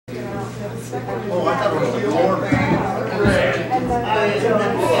Oh, I thought it was the Lord. I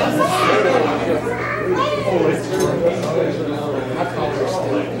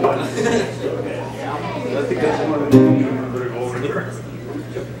think that's one of the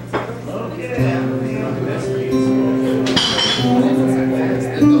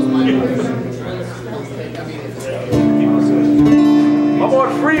I'm on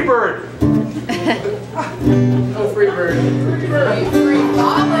Freebird. Oh, Freebird. Free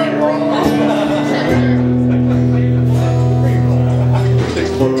falling.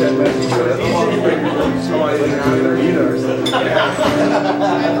 takes about 10 minutes. So I didn't have to eat or something.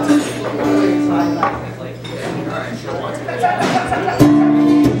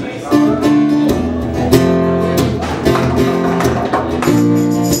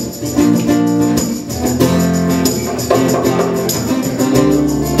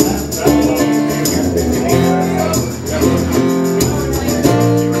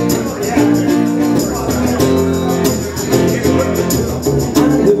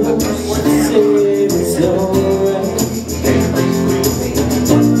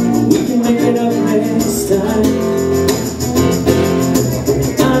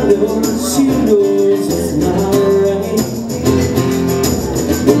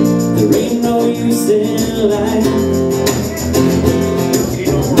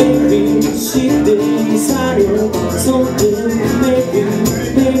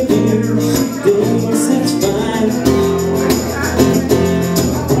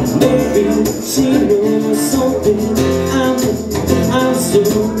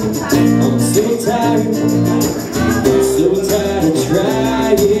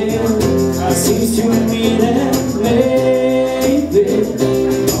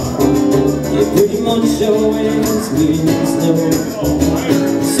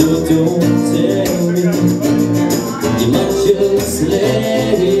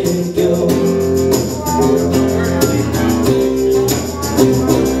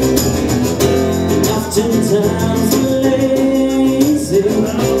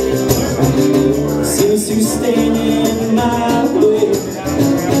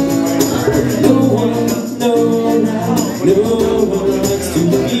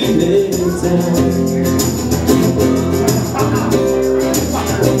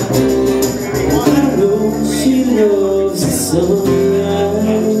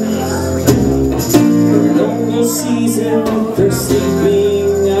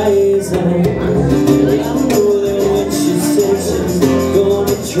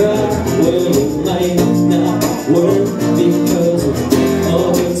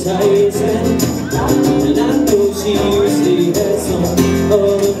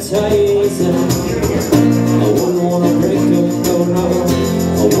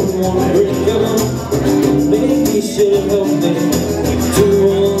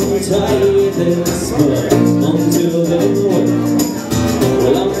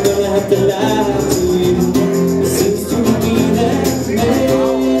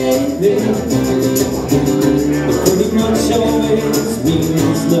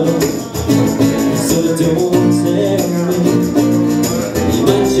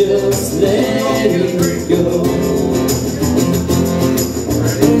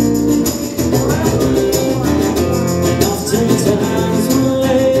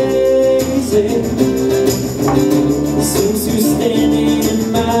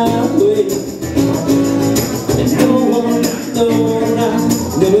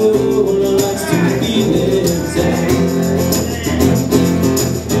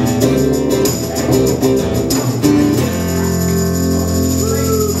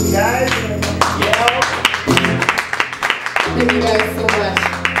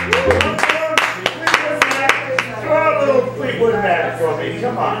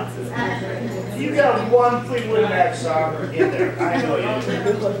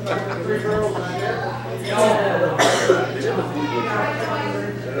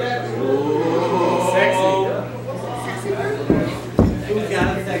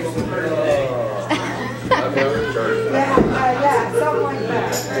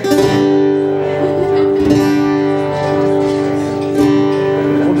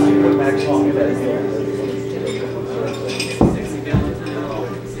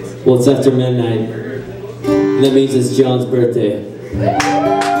 Well, it's after midnight. And that means it's John's birthday. Where's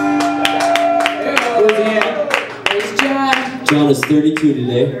he at? Where's John? John is 32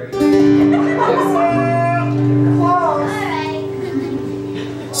 today.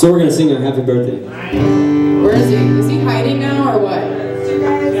 So we're going to sing him happy birthday. Where is he? Is he hiding now or what?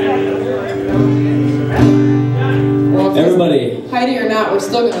 Well, everybody. Hiding or not, we're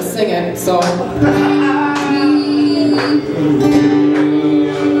still going to sing it, so.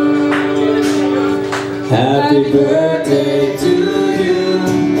 Happy birthday to you.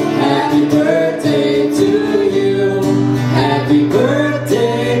 Happy birthday to you. Happy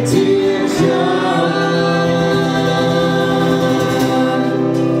birthday, dear John.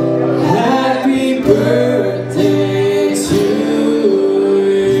 Happy birthday to you.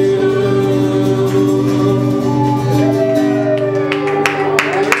 Happy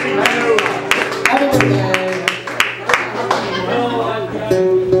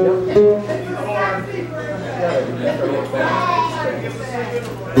birthday.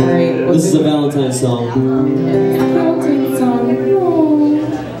 This is a Valentine's song. Valentine's song.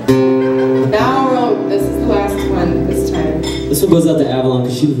 Now this is the last one this time. This one goes out to Avalon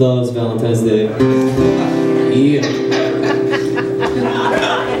because she loves Valentine's Day. Yeah.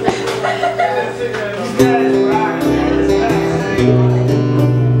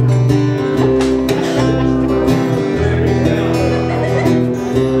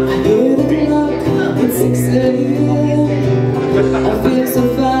 I hear the clock, it's 6 a.m. I feel so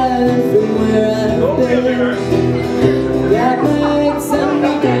far from where I've been. Got my eggs and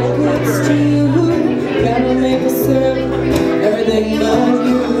my pancakes too. Gotta make a syrup, everything but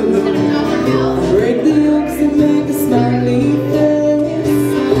you. Break the yolks and make a smiley face.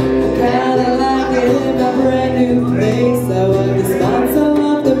 I kinda like it in my brand new place. I want the spots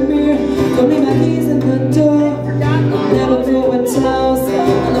off the mirror. Don't leave my keys in the door. I'll never put my towels on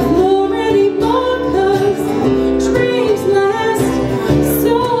the floor anymore, 'cause dreams last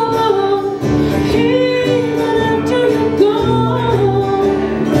so long, even after you're gone.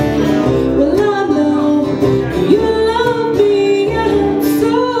 Well, I know you love me, and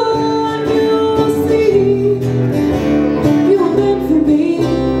so you'll see. You were meant for me,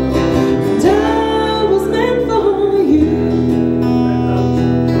 and I was meant for you.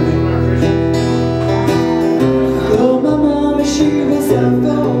 Though my mama, she was out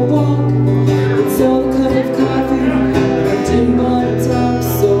for a walk, it's all a cup of coffee. I didn't want to talk,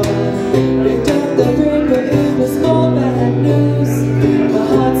 so I picked up the ring, but it was more bad news. My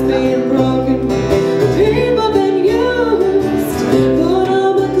heart's being broken, people been used. Put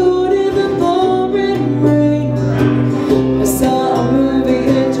on my coat in the pouring rain. I saw a movie,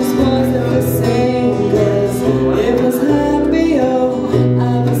 it just wasn't the same, 'cause it was happy, oh, I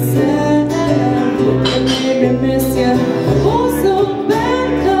was sad. It made me miss you, oh so bad,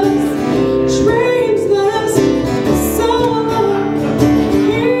 'cause dreams last so long,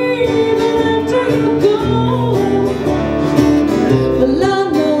 even after you're gone. Well, I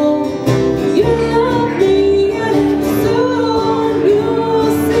know you love me, and soon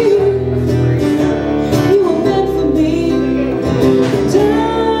you'll see. You were meant for me, and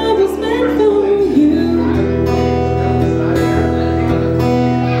I was meant for you.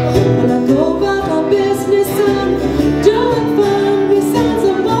 When I go about my business, I'm doing fine. Besides,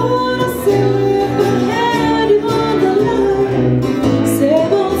 I'm more to say. If I had you on the line,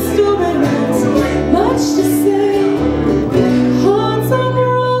 same old story, not much to say. Hearts are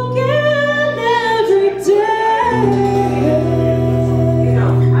broken every day.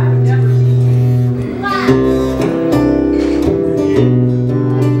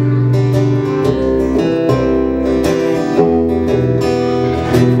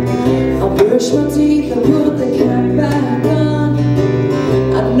 I brush my teeth, I put the cap back on.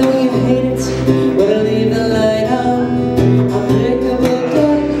 I know you hate it when I leave the light on. I pick up a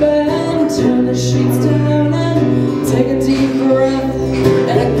gun bag, turn the sheets down, and take a deep breath.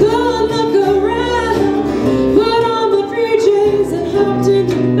 And I go look around, put on my PJs and hopped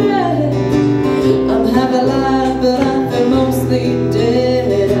into bed. I'm half alive, but I feel mostly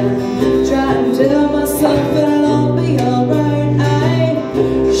dead. I try to tell myself it'll all be alright. I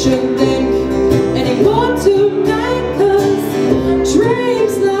shouldn't think anymore tonight, 'cause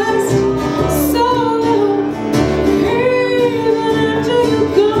dreams last so long, even after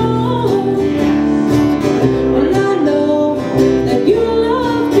you're gone. Well, I know that you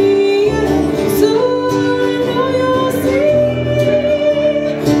love me, and soon I know you'll see.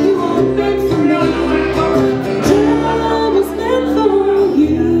 You were meant for me, and I was meant for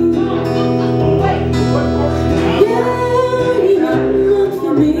you. Yeah, you were meant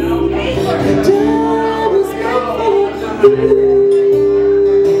for me, and I was meant for you.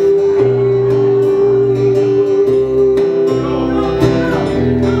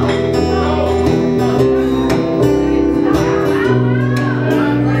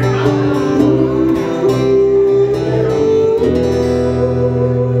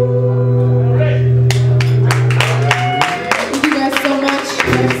 Thank you guys so much.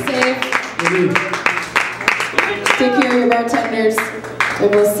 Drive safe. Take care of your bartenders, and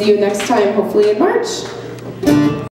we'll see you next time, hopefully in March.